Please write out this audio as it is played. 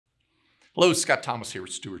Hello, Scott Thomas here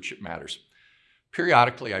with Stewardship Matters.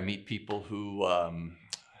 Periodically, I meet people who,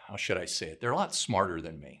 how should I say it? They're a lot smarter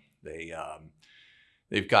than me.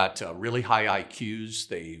 They've got really high IQs.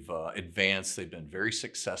 They've advanced. They've been very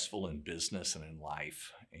successful in business and in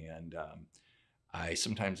life. And I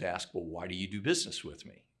sometimes ask, well, why do you do business with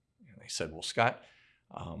me? And they said, well, Scott,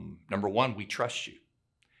 number one, we trust you.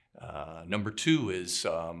 Number two is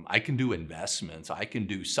I can do investments. I can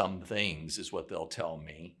do some things is what they'll tell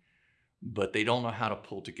me. But they don't know how to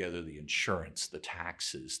pull together the insurance, the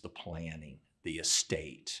taxes, the planning, the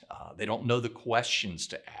estate. They don't know the questions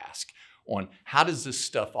to ask on how does this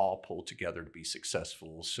stuff all pull together to be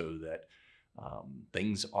successful so that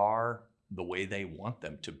things are the way they want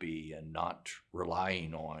them to be and not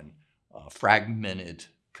relying on fragmented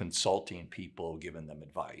consulting people giving them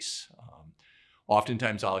advice.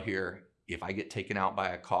 Oftentimes I'll hear, if I get taken out by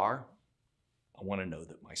a car, I want to know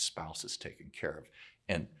that my spouse is taken care of.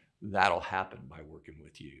 And that'll happen by working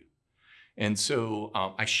with you. And so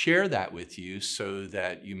I share that with you so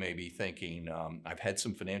that you may be thinking, I've had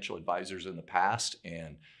some financial advisors in the past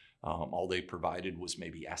and all they provided was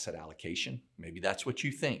maybe asset allocation. Maybe that's what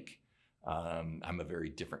you think. I'm a very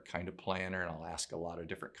different kind of planner and I'll ask a lot of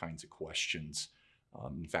different kinds of questions.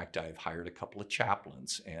 In fact, I've hired a couple of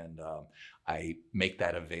chaplains and I make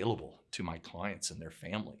that available to my clients and their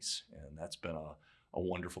families. And that's been a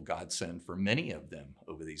wonderful godsend for many of them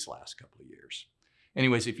over these last couple of years.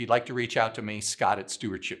 Anyways, if you'd like to reach out to me, Scott at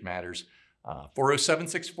Stewardship Matters,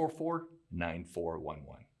 407-644-9411.